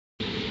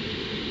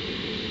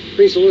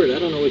Praise the Lord. I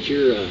don't know what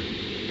your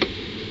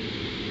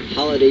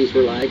holidays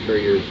were like or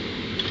your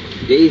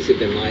days have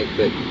been like,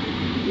 but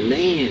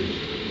man,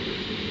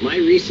 my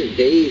recent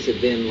days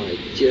have been like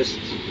just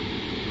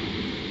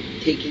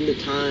taking the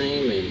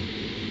time and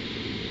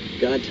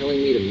God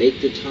telling me to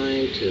make the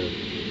time to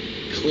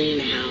clean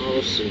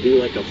house and do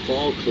like a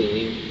fall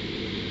cleaning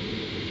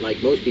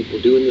like most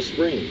people do in the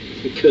spring,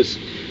 because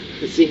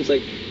it seems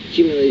like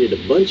accumulated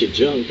a bunch of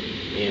junk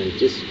and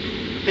just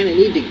kind of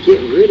need to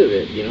get rid of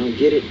it,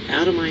 get it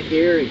out of my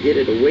hair and get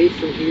it away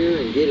from here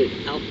and get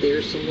it out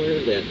there somewhere,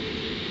 that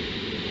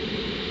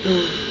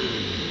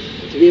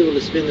to be able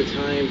to spend the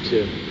time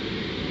to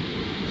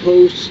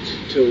post,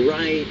 to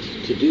write,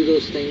 to do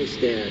those things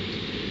that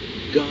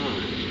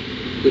God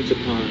puts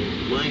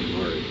upon my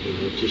heart,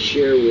 to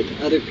share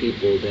with other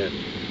people that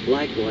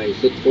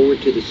likewise look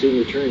forward to the soon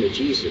return of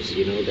Jesus,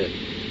 that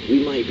we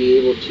might be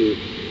able to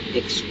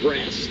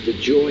express the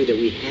joy that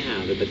we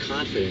have and the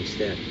confidence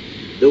that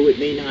though it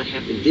may not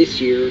happen this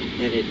year,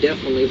 and it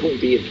definitely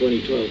won't be in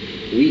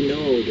 2012, we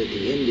know that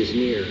the end is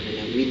near and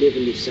that we live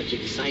in these such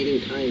exciting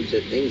times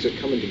that things are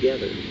coming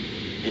together.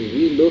 And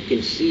we look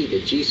and see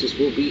that Jesus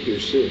will be here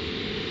soon.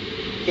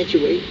 Can't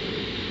you wait?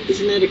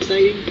 Isn't that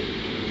exciting?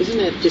 Isn't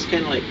that just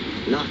kind of like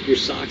knock your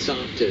socks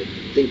off to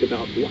think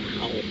about,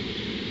 wow,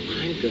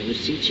 I'm going to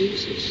see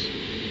Jesus.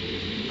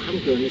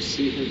 I'm going to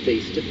see him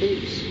face to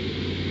face.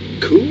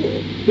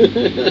 Cool.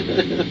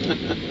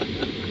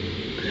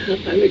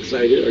 I'm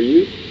excited. Are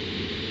you?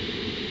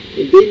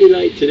 In daily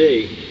light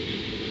today,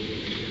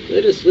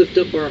 let us lift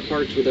up our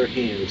hearts with our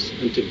hands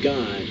unto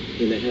God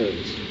in the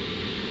heavens.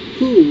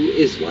 Who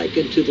is like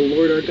unto the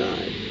Lord our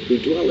God, who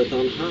dwelleth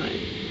on high,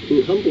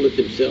 who humbleth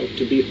himself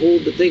to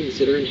behold the things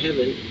that are in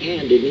heaven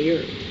and in the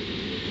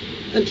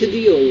earth? Unto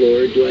thee, O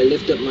Lord, do I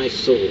lift up my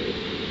soul.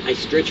 I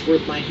stretch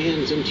forth my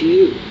hands unto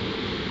you.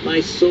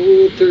 My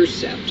soul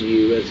thirsts after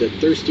you as a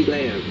thirsty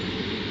land.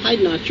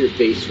 Hide not your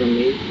face from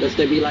me, lest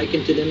I be like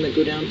unto them that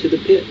go down to the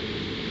pit.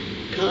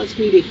 Cause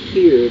me to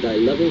hear thy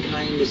loving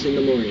kindness in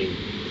the morning,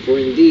 for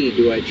in thee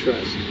do I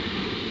trust.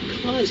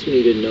 Cause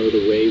me to know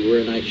the way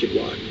wherein I should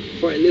walk,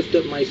 for I lift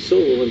up my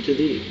soul unto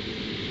thee.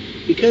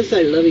 Because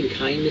thy loving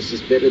kindness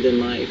is better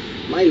than life,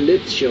 my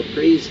lips shall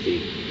praise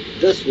thee.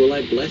 Thus will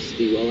I bless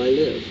thee while I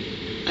live.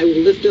 I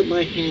will lift up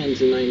my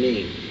hands in thy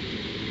name.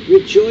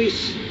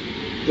 Rejoice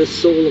the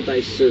soul of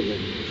thy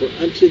servant, for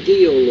unto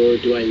thee, O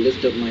Lord, do I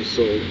lift up my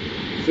soul.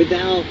 For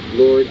thou,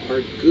 Lord,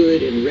 art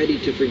good and ready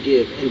to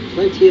forgive, and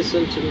plenteous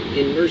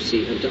in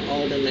mercy unto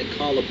all them that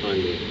call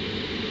upon thee.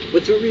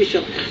 Whatsoever ye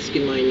shall ask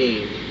in my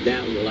name,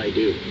 that will I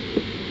do.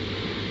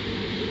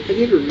 Have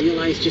you ever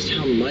realized just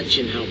how much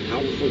and how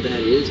powerful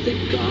that is,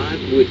 that God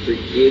would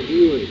forgive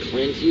you and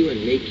cleanse you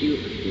and make you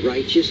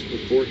righteous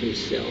before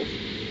himself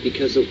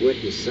because of what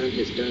his Son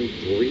has done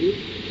for you?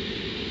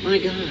 My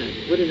God,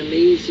 what an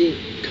amazing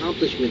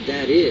accomplishment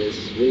that is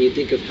when you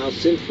think of how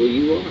sinful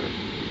you are,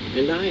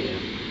 and I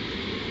am.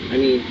 I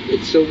mean,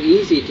 it's so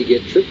easy to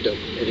get tripped up,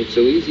 and it's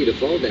so easy to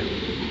fall down.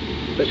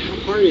 But how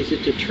hard is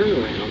it to turn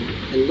around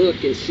and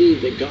look and see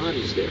that God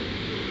is there,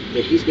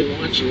 that he's been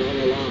watching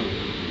all along,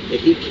 that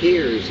he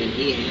cares and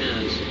he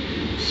has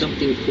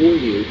something for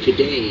you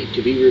today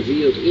to be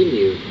revealed in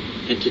you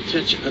and to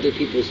touch other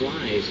people's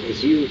lives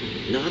as you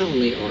not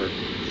only are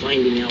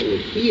finding out what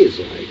he is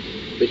like,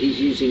 but he's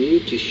using you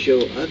to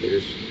show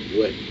others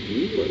what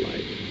you are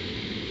like.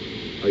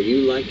 Are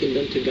you likened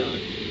unto God?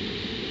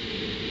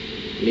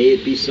 May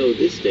it be so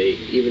this day,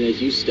 even as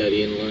you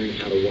study and learn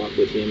how to walk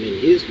with him in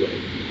his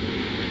way.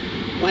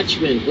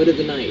 Watchmen, what of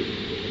the night?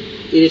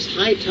 It is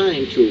high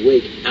time to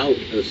awake out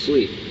of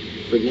sleep,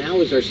 for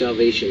now is our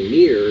salvation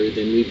nearer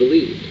than we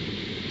believed.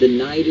 The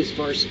night is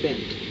far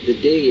spent, the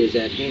day is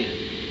at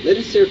hand. Let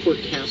us therefore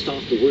cast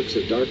off the works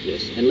of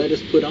darkness, and let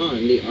us put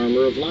on the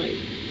armor of light.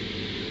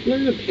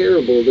 Learn a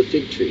parable of the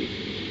fig tree.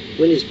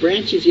 When his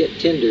branch is yet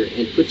tender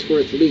and puts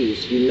forth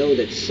leaves, you know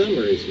that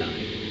summer is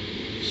nigh.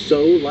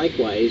 So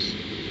likewise,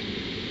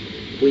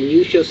 when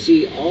you shall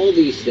see all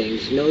these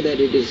things, know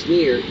that it is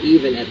near,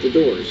 even at the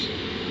doors.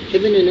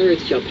 Heaven and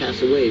earth shall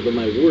pass away, but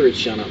my words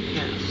shall not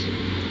pass.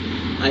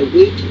 I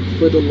wait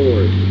for the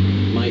Lord.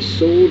 My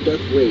soul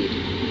doth wait,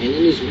 and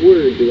in his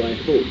word do I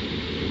hope.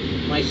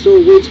 My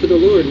soul waits for the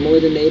Lord more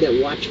than they that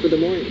watch for the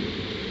morning.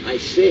 I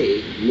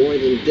say, more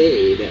than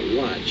they that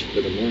watch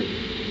for the morning.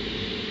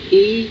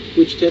 He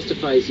which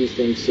testifies these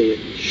things saith,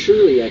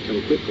 surely I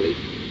come quickly.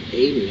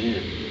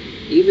 Amen.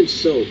 Even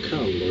so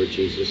come, Lord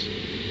Jesus.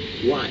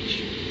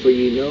 Watch, for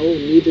you know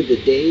neither the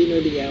day nor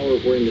the hour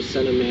wherein the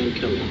Son of Man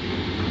cometh.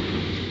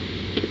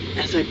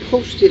 As I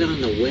posted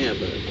on the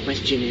web a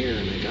questionnaire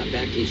and I got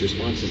back these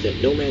responses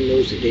that no man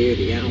knows the day or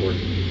the hour,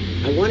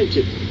 I wanted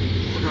to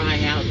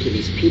cry out to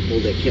these people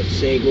that kept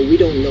saying, well, we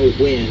don't know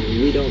when,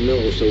 we don't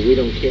know, so we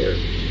don't care.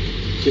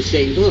 To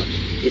say, look,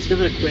 it's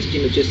not a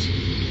question of just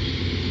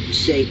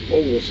saying, oh,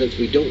 well, since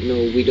we don't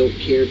know, we don't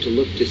care, to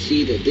look to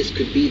see that this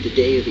could be the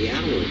day or the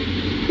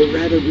hour. But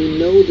rather, we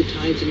know the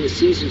times and the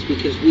seasons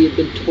because we have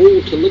been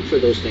told to look for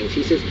those things.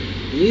 He says,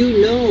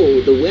 You know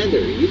the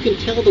weather. You can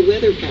tell the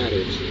weather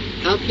patterns.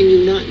 How can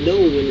you not know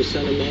when the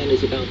Son of Man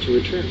is about to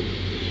return?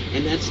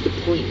 And that's the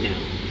point now.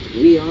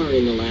 We are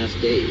in the last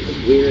days.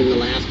 We're in the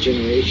last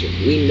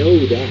generation. We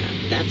know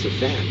that. That's a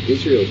fact.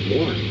 Israel's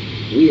born.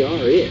 We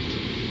are it.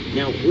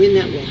 Now, when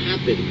that will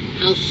happen,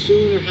 how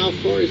soon or how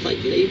far is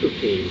like labor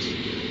pains.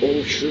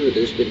 Oh, sure,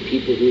 there's been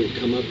people who have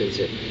come up and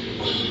said,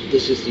 oh,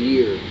 this is the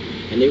year.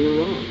 And they were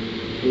wrong.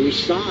 And we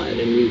saw it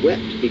and we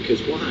wept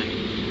because why?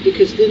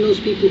 Because then those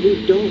people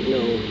who don't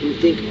know, who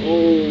think,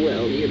 oh,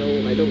 well,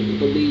 I don't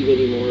believe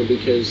anymore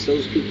because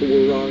those people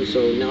were wrong,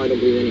 so now I don't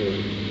believe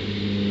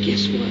anyone.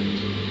 Guess what?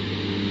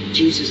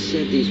 Jesus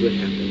said these would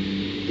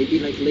happen. They'd be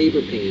like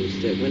labor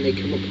pains that when they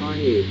come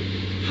upon you,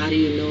 how do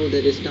you know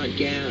that it's not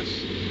gas?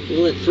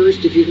 Well, at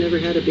first, if you've never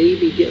had a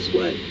baby, guess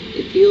what?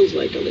 It feels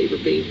like a labor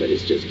pain, but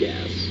it's just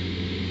gas.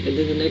 And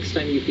then the next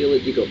time you feel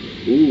it, you go,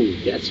 ooh,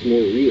 that's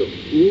more real.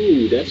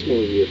 Ooh, that's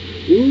more real.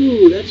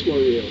 Ooh, that's more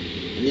real.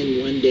 And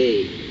then one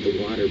day, the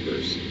water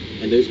bursts.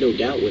 And there's no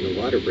doubt when the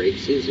water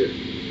breaks, is there?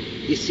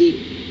 You see,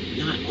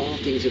 not all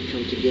things have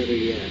come together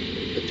yet,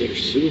 but they're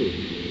soon.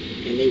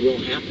 And they will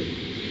happen.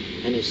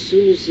 And as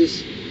soon as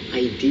this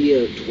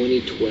idea of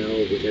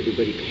 2012, with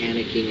everybody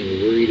panicking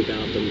and worried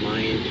about the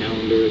Mayan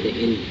calendar, the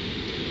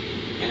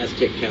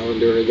Aztec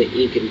calendar, or the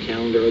Incan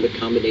calendar, or the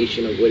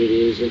combination of what it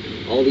is, and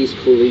all these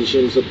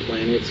collisions of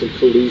planets and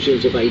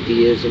collusions of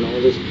ideas and all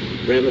those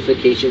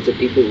ramifications of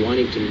people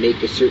wanting to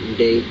make a certain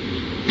day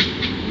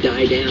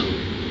die down.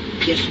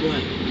 Guess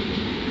what?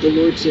 The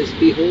Lord says,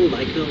 behold,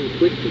 I come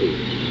quickly.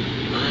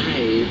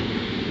 I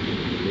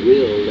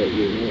will let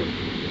you know.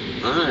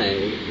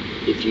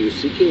 If you are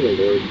seeking the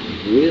Lord,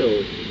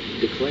 will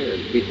declare,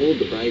 behold,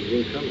 the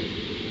bridegroom cometh.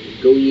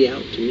 Go ye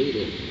out to meet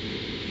him.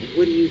 And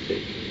what do you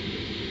think?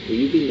 Will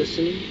you be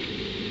listening?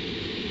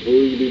 Or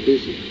will you be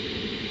busy?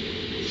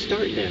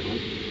 Start now.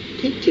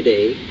 Take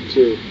today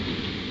to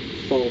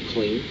fall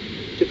clean,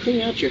 to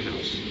clean out your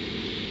house,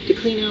 to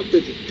clean out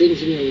the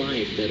things in your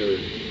life that are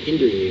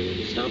hindering you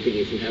and stopping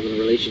you from having a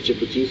relationship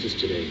with Jesus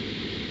today,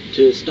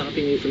 to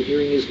stopping you from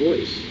hearing his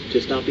voice, to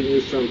stopping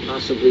you from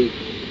possibly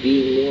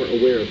being more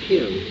aware of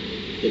him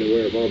than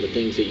aware of all the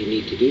things that you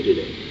need to do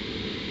today.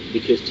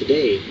 Because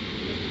today,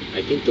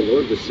 I think the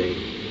Lord was saying,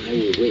 I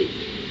will wait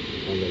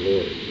on the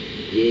Lord.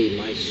 Yea,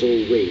 my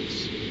soul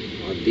waits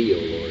on thee, O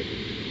Lord.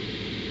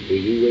 Will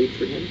you wait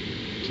for him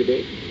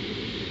today?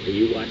 Are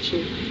you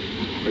watching?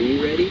 Are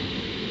you ready?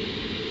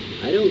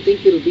 I don't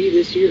think it'll be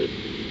this year.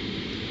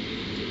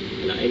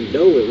 And I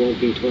know it won't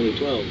be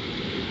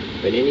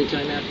 2012. But any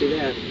time after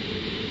that,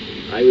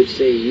 I would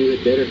say you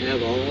had better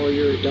have all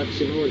your ducks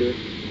in order,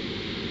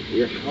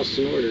 your house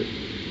in order,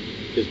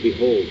 because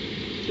behold,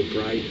 the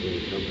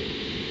bridegroom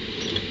cometh.